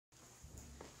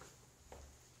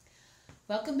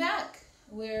Welcome back.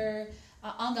 We're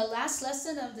on the last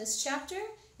lesson of this chapter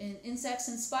in insects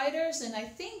and spiders, and I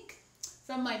think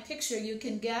from my picture you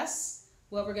can guess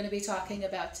what we're going to be talking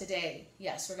about today.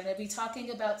 Yes, we're going to be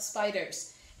talking about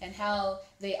spiders and how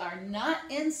they are not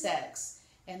insects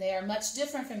and they are much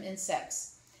different from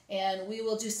insects. And we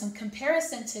will do some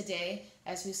comparison today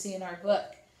as we see in our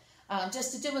book.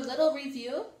 Just to do a little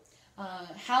review,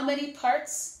 how many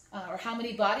parts or how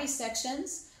many body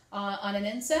sections on an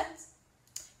insect?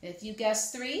 If you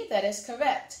guess 3, that is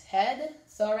correct. Head,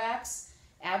 thorax,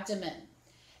 abdomen.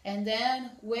 And then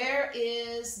where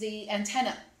is the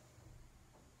antenna?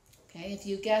 Okay, if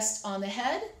you guessed on the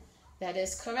head, that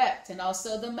is correct. And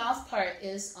also the mouth part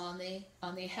is on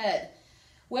the head.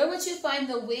 Where would you find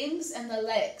the wings and the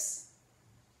legs?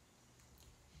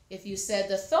 If you said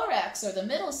the thorax or the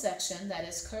middle section, that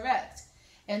is correct.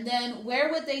 And then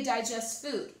where would they digest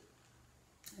food?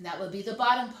 And that would be the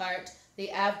bottom part,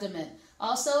 the abdomen.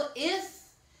 Also, if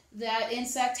that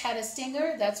insect had a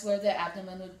stinger, that's where the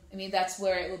abdomen would, that's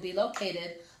where it would be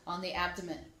located, on the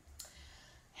abdomen.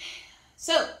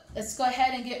 So, let's go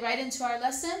ahead and get right into our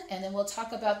lesson, and then we'll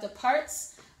talk about the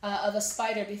parts of a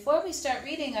spider. Before we start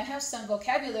reading, I have some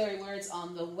vocabulary words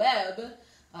on the web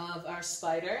of our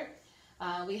spider.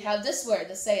 We have this word,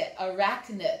 let's say it,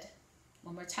 arachnid.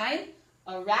 One more time,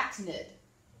 arachnid.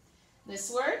 This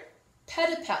word,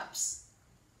 pedipalps.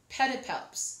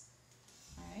 Pedipalps.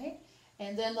 All right.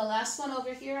 And then the last one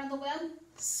over here on the web,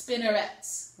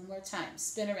 spinnerets. One more time,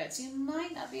 spinnerets. You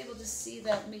might not be able to see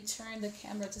that. Let me turn the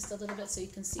camera just a little bit so you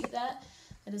can see that.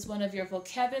 That is one of your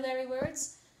vocabulary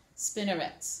words,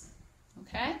 spinnerets.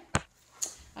 Okay?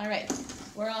 All right.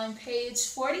 We're on page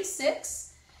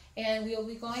 46, and we'll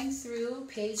be going through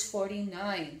page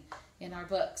 49 in our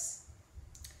books.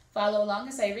 Follow along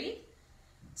as I read.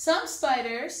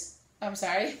 Let's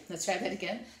try that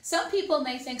again. Some people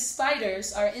may think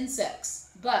spiders are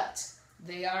insects, but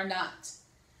they are not.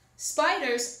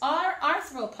 Spiders are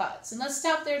arthropods. And let's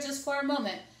stop there just for a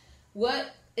moment.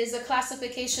 What is the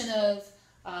classification of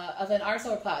an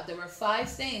arthropod? There were 5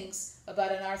 things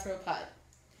about an arthropod.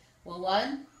 Well,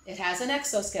 1, it has an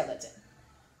exoskeleton.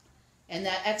 And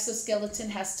that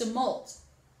exoskeleton has to molt.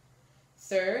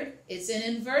 3rd, it's an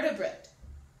invertebrate.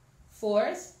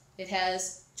 4th, it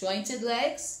has jointed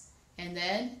legs. And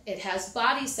then it has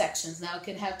body sections. Now it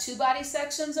can have 2 body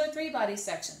sections or 3 body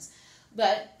sections,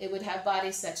 but it would have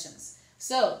body sections.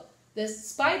 So the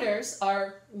spiders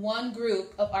are one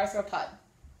group of arthropod.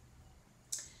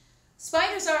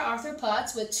 Spiders are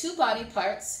arthropods with 2 body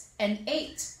parts and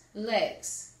 8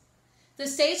 legs. The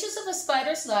stages of a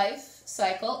spider's life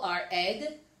cycle are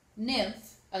egg,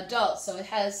 nymph, adult. So it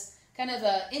has kind of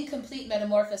an incomplete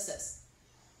metamorphosis.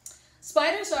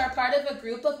 Spiders are a part of a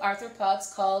group of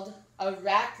arthropods called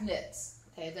arachnids.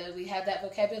 Okay, we have that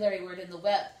vocabulary word in the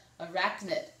web,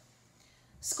 arachnid.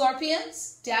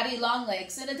 Scorpions, daddy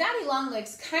longlegs. And a daddy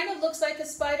longlegs kind of looks like a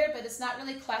spider, but it's not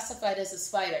really classified as a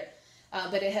spider.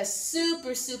 But it has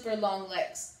super, super long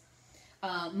legs.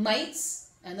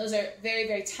 Mites, and those are very,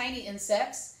 very tiny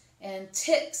insects. And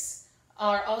ticks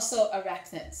are also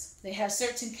arachnids. They have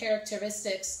certain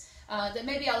characteristics that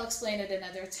maybe I'll explain at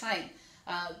another time.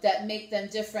 That make them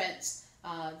different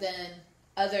than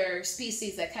other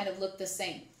species that kind of look the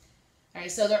same. All right,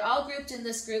 so they're all grouped in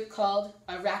this group called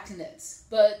arachnids.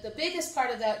 But the biggest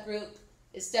part of that group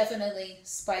is definitely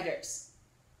spiders.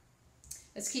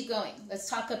 Let's keep going. Let's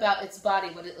talk about its body,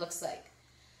 what it looks like.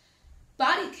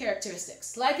 Body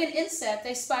characteristics. Like an insect,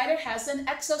 a spider has an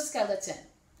exoskeleton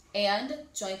and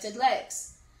jointed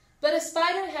legs. But a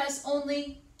spider has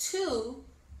only 2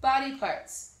 body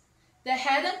parts. The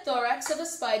head and thorax of a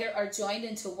spider are joined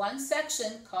into one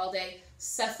section called a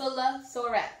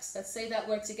cephalothorax. Let's say that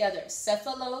word together,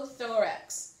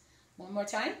 cephalothorax. One more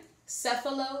time,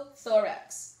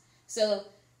 cephalothorax. So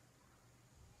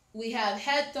we have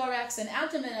head, thorax, and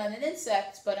abdomen on an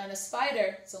insect, but on a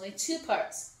spider, it's only 2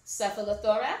 parts.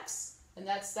 Cephalothorax, and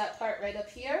that's that part right up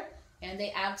here, and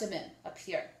the abdomen up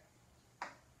here.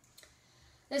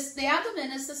 The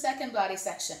abdomen is the second body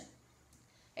section.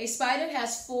 A spider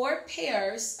has 4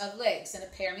 pairs of legs, and a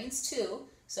pair means 2,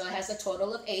 so it has a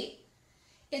total of 8.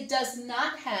 It does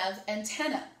not have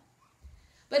antennae,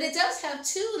 but it does have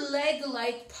 2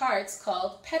 leg-like parts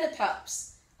called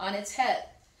pedipalps on its head.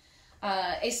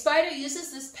 A spider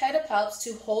uses this pedipalps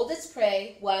to hold its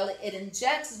prey while it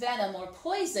injects venom or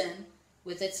poison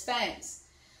with its fangs.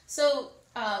 So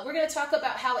we're going to talk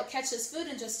about how it catches food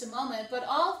in just a moment, but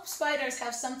all spiders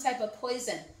have some type of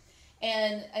poison.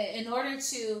 And in order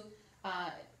to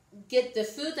get the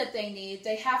food that they need,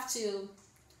 they have to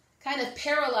kind of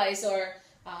paralyze or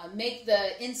make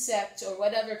the insect or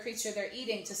whatever creature they're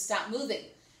eating to stop moving.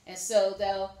 And so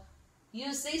they'll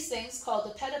use these things called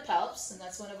the pedipalps, and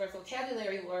that's one of our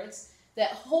vocabulary words,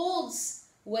 that holds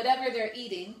whatever they're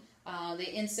eating,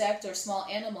 the insect or small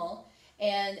animal,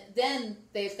 and then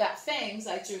they've got fangs.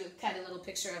 I drew kind of a little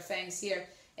picture of fangs here,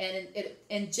 and it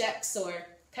injects, or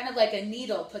kind of like a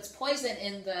needle, puts poison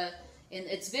in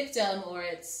its victim or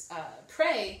its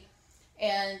prey,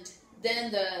 and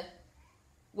then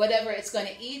whatever it's going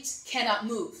to eat cannot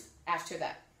move after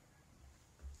that.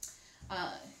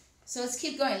 So let's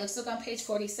keep going. Let's look on page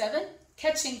 47,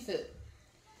 catching food.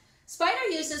 Spider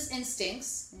uses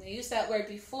instincts. We used that word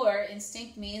before.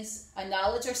 Instinct means a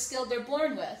knowledge or skill they're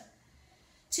born with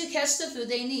to catch the food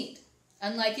they need.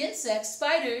 Unlike insects,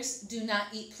 spiders do not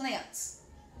eat plants.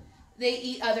 They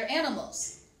eat other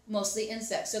animals, mostly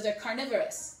insects, so they're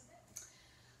carnivorous.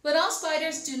 But all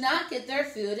spiders do not get their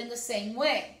food in the same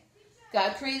way.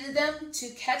 God created them to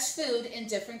catch food in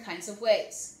different kinds of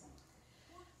ways.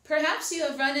 Perhaps you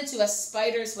have run into a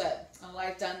spider's web. Oh,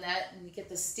 I've done that, and you get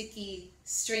the sticky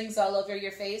strings all over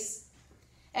your face.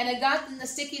 And it got the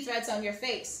sticky threads on your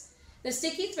face. The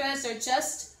sticky threads are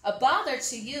just a bother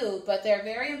to you, but they're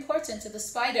very important to the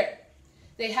spider.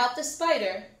 They help the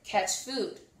spider catch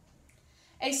food.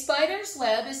 A spider's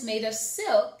web is made of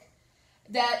silk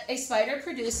that a spider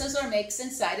produces or makes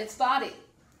inside its body.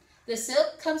 The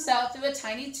silk comes out through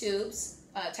tiny tubes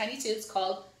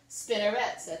called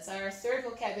spinnerets. That's our third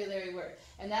vocabulary word.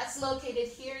 And that's located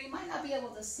here. You might not be able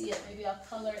to see it. Maybe I'll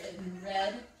color it in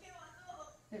red.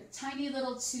 They're tiny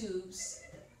little tubes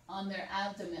on their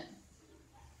abdomen.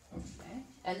 Okay?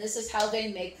 And this is how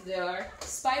they make their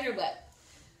spider web.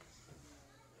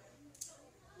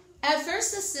 At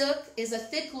first, the silk is a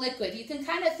thick liquid. You can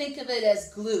kind of think of it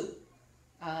as glue,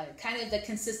 kind of the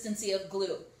consistency of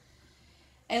glue.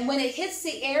 And when it hits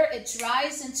the air, it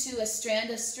dries into a strand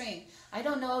of string. I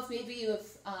don't know if maybe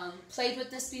you've played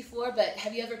with this before, but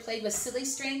have you ever played with silly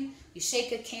string? You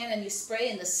shake a can and you spray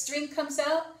and the string comes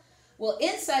out. Well,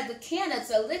 inside the can,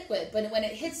 it's a liquid, but when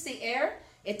it hits the air,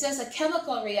 it does a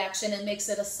chemical reaction and makes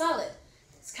it a solid.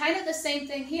 It's kind of the same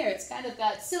thing here. It's kind of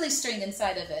got silly string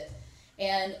inside of it.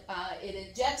 And it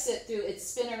injects it through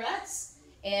its spinnerets,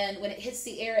 and when it hits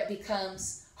the air, it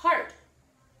becomes hard.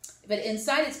 But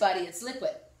inside its body, it's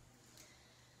liquid.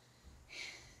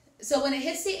 So when it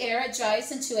hits the air, it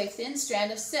dries into a thin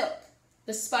strand of silk.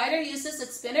 The spider uses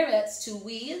its spinnerets to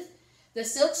weave the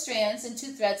silk strands into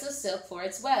threads of silk for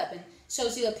its web, and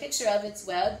shows you a picture of its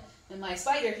web. And my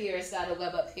spider here has got a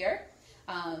web up here.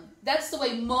 That's the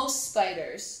way most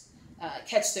spiders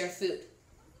catch their food.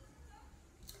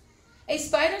 A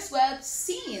spider's web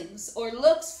seems or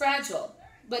looks fragile,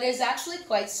 but is actually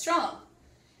quite strong.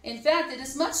 In fact, it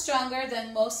is much stronger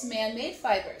than most man-made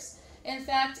fibers. In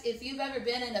fact, if you've ever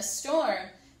been in a storm,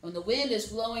 when the wind is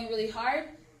blowing really hard,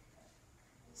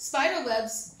 spider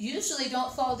webs usually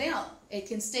don't fall down. It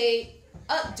can stay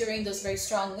up during those very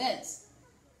strong winds.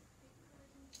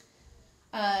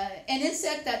 An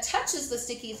insect that touches the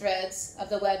sticky threads of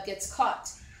the web gets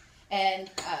caught, and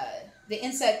the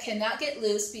insect cannot get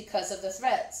loose because of the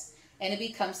threads, and it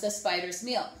becomes the spider's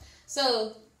meal.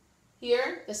 So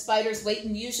here, the spider's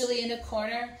waiting usually in a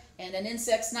corner, and an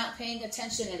insect's not paying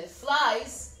attention, and it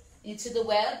flies into the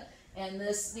web, and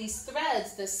these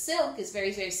threads, the silk, is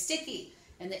very, very sticky,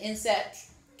 and the insect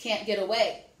can't get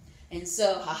away. And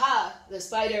so, the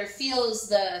spider feels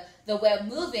the web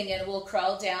moving, and will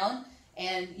crawl down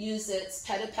and use its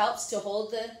pedipalps to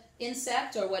hold the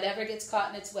insect or whatever gets caught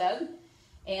in its web.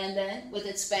 And then, with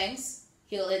its fangs,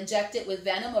 he'll inject it with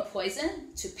venom or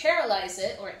poison to paralyze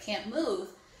it, or it can't move.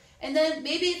 And then,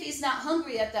 maybe if he's not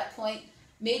hungry at that point,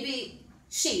 maybe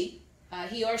he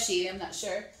or she, I'm not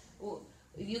sure,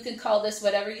 you can call this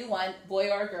whatever you want, boy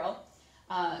or girl,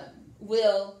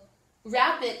 will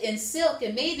wrap it in silk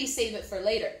and maybe save it for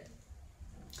later.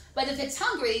 But if it's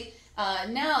hungry,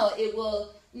 now it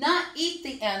will not eat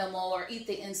the animal or eat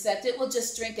the insect. It will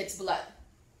just drink its blood.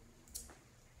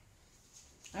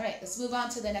 All right, let's move on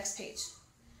to the next page.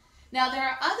 Now, there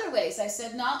are other ways. I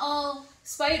said not all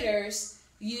spiders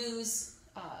use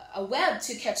a web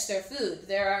to catch their food.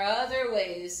 There are other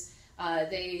ways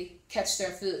they catch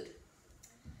their food.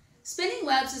 Spinning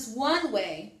webs is one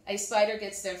way a spider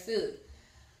gets their food.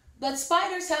 But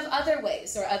spiders have other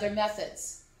ways or other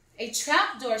methods. A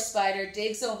trapdoor spider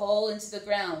digs a hole into the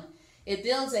ground. It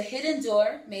builds a hidden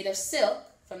door made of silk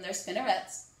from their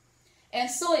spinnerets and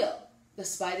soil. The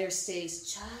spider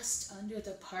stays just under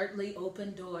the partly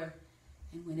open door,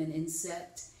 and when an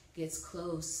insect gets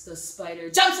close, the spider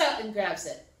jumps out and grabs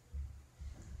it.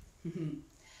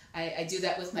 I do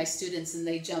that with my students, and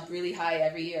they jump really high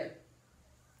every year.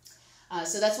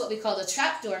 So that's what we call the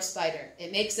trapdoor spider.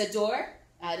 It makes a door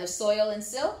out of soil and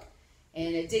silk,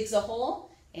 and it digs a hole,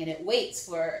 and it waits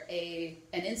for an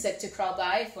insect to crawl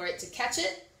by for it to catch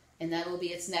it, and that will be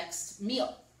its next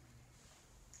meal.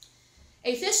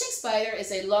 A fishing spider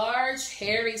is a large,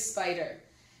 hairy spider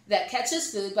that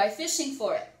catches food by fishing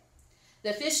for it.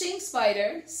 The fishing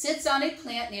spider sits on a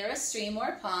plant near a stream or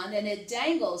a pond, and it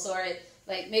dangles, or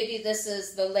like maybe this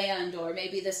is the land, or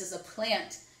maybe this is a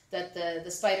plant that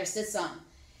the spider sits on,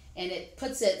 and it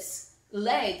puts its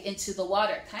leg into the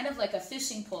water, kind of like a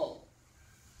fishing pole.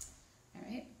 All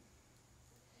right.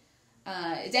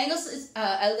 It dangles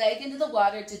a leg into the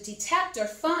water to detect or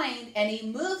find any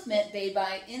movement made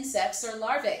by insects or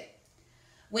larvae.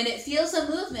 When it feels a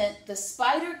movement, the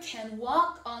spider can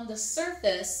walk on the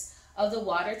surface of the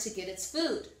water to get its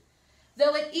food.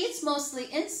 Though it eats mostly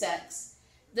insects,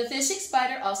 the fishing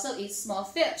spider also eats small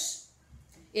fish.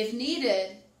 If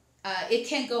needed, it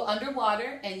can go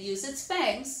underwater and use its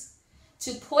fangs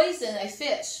to poison a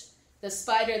fish. The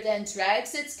spider then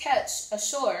drags its catch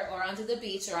ashore or onto the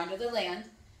beach or onto the land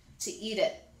to eat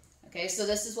it. Okay, so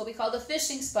this is what we call the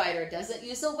fishing spider. It doesn't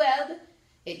use a web.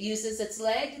 It uses its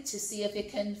leg to see if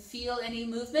it can feel any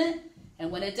movement,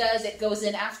 and when it does, it goes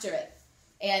in after it.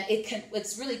 And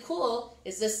what's really cool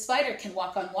is this spider can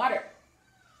walk on water.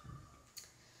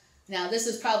 Now, this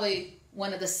is probably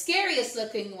one of the scariest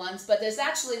looking ones, but there's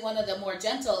actually one of the more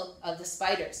gentle of the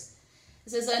spiders.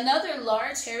 It says another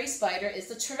large hairy spider is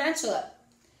the tarantula.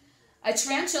 A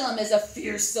tarantulam is a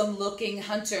fearsome looking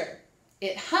hunter.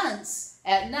 It hunts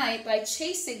at night by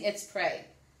chasing its prey.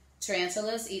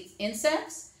 Tarantulas eat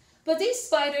insects, but these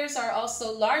spiders are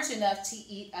also large enough to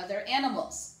eat other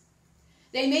animals.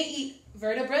 They may eat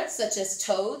vertebrates such as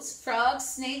toads, frogs,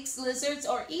 snakes, lizards,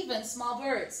 or even small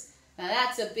birds. Now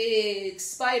that's a big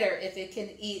spider if it can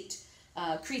eat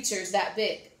creatures that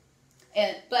big.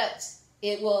 But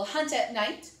it will hunt at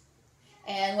night,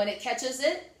 and when it catches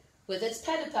it, with its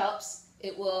pedipalps,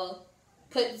 it will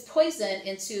put poison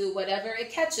into whatever it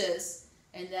catches,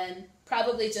 and then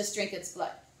probably just drink its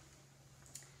blood.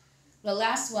 The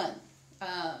last one,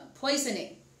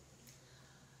 poisoning.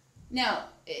 Now,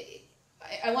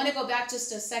 I want to go back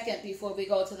just a second before we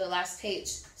go to the last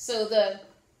page. So the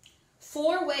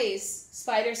 4 ways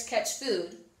spiders catch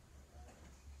food: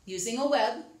 using a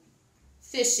web,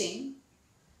 fishing,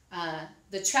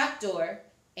 the trapdoor,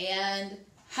 and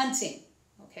hunting.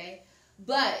 Okay,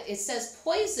 but it says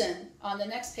poison on the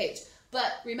next page.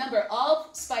 But remember, all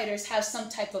spiders have some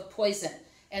type of poison,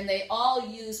 and they all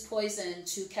use poison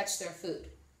to catch their food.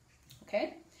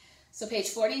 Okay, so page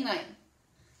 49.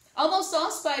 Almost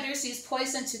all spiders use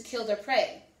poison to kill their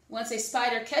prey. Once a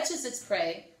spider catches its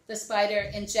prey, the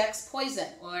spider injects poison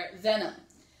or venom.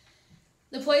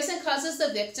 The poison causes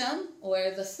the victim,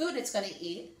 or the food it's going to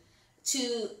eat,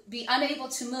 to be unable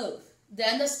to move.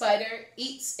 Then the spider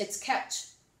eats its catch.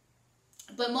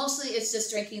 But mostly it's just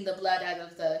drinking the blood out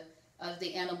of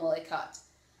the animal it caught.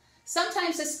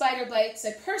 Sometimes a spider bites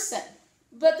a person,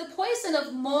 but the poison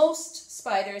of most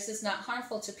spiders is not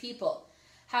harmful to people.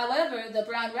 However, the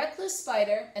brown recluse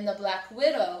spider and the black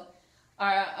widow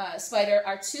spider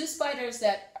are two spiders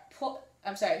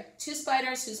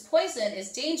whose poison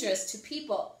is dangerous to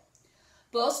people.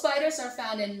 Both spiders are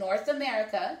found in North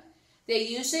America. They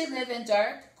usually live in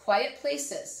dark, quiet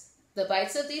places. The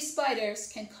bites of these spiders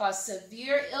can cause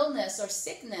severe illness or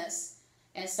sickness,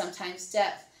 and sometimes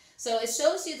death. So it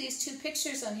shows you these 2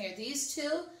 pictures on here. These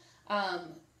 2,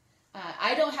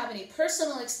 I don't have any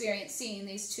personal experience seeing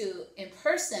these 2 in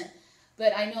person,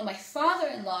 but I know my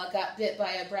father-in-law got bit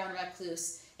by a brown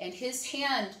recluse, and his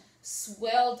hand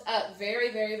swelled up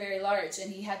very, very, very large,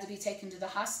 and he had to be taken to the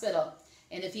hospital.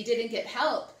 And if he didn't get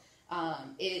help,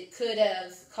 it could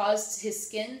have caused his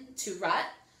skin to rot,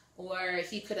 or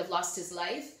he could have lost his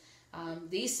life.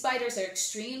 These spiders are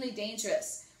extremely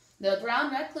dangerous. The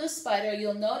brown recluse spider,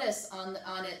 you'll notice on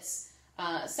its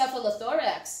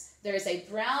cephalothorax, there is a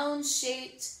brown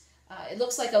shaped, it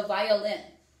looks like a violin.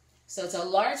 So it's a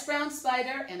large brown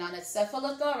spider, and on its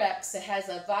cephalothorax, it has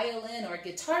a violin or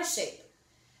guitar shape.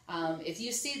 If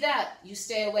you see that, you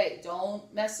stay away.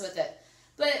 Don't mess with it.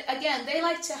 But again, they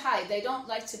like to hide. They don't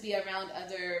like to be around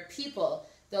other people.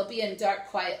 They'll be in dark,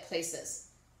 quiet places.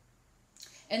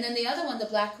 And then the other one, the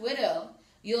black widow,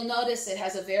 you'll notice it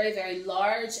has a very, very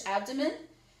large abdomen.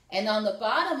 And on the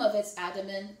bottom of its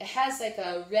abdomen, it has like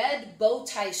a red bow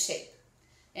tie shape.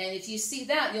 And if you see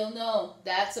that, you'll know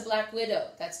that's a black widow.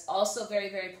 That's also very,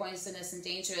 very poisonous and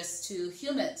dangerous to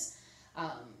humans.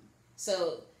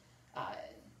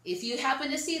 If you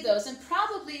happen to see those, and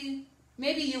probably,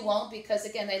 maybe you won't, because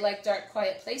again, they like dark,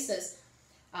 quiet places,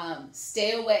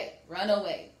 stay away, run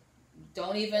away.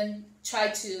 Don't even try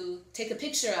to take a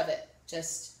picture of it.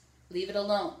 Just leave it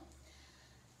alone.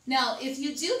 Now, if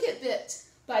you do get bit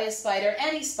by a spider,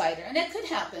 any spider, and it could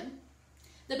happen,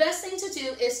 the best thing to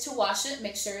do is to wash it,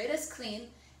 make sure it is clean,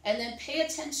 and then pay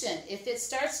attention. If it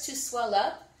starts to swell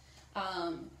up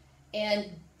and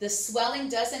the swelling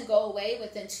doesn't go away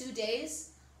within 2 days,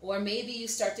 or maybe you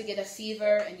start to get a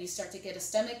fever and you start to get a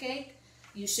stomach ache,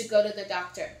 you should go to the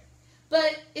doctor.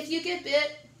 But if you get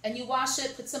bit and you wash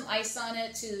it, put some ice on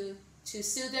it to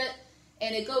soothe it,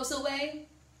 and it goes away,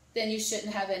 then you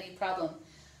shouldn't have any problem.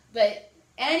 But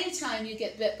anytime you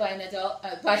get bit by an adult,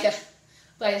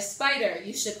 by a spider,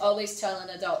 you should always tell an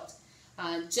adult,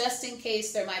 just in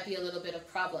case there might be a little bit of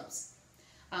problems.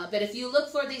 But if you look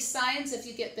for these signs, if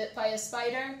you get bit by a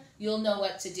spider, you'll know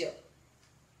what to do.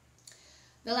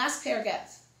 The last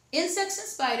paragraph. Insects and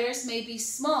spiders may be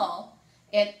small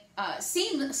and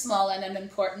seem small and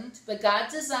unimportant, but God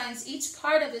designs each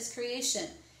part of his creation.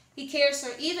 He cares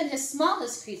for even his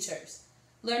smallest creatures.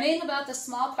 Learning about the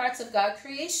small parts of God's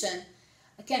creation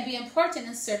can be important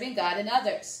in serving God and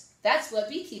others. That's what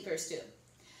beekeepers do.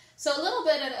 So a little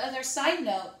bit of other side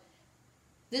note,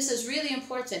 this is really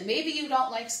important. Maybe you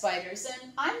don't like spiders,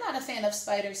 and I'm not a fan of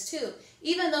spiders too,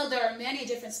 even though there are many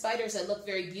different spiders that look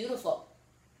very beautiful.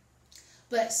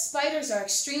 But spiders are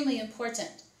extremely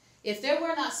important. If there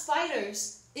were not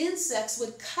spiders, insects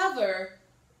would cover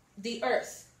the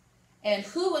earth. And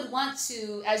who would want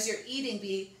to, as you're eating,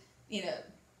 be,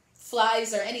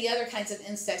 flies or any other kinds of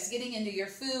insects getting into your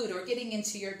food or getting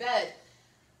into your bed?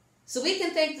 So we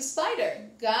can thank the spider.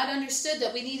 God understood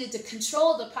that we needed to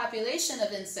control the population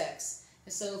of insects.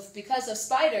 And so because of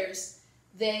spiders,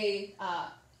 the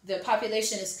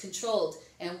population is controlled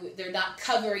and they're not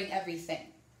covering everything.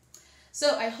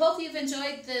 So I hope you've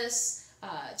enjoyed this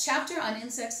chapter on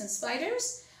insects and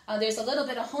spiders. There's a little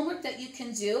bit of homework that you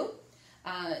can do.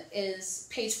 Is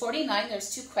page 49.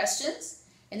 There's 2 questions.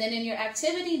 And then in your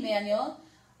activity manual,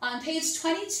 on page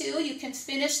 22, you can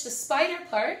finish the spider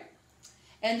part.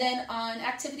 And then on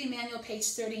activity manual, page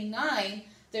 39,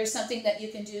 there's something that you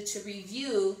can do to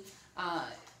review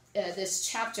this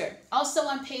chapter. Also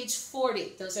on page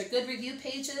 40, those are good review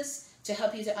pages to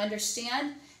help you to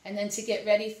understand and then to get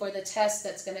ready for the test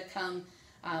that's going to come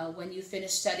when you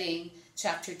finish studying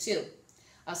chapter 2.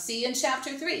 I'll see you in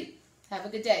chapter 3. Have a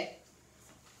good day.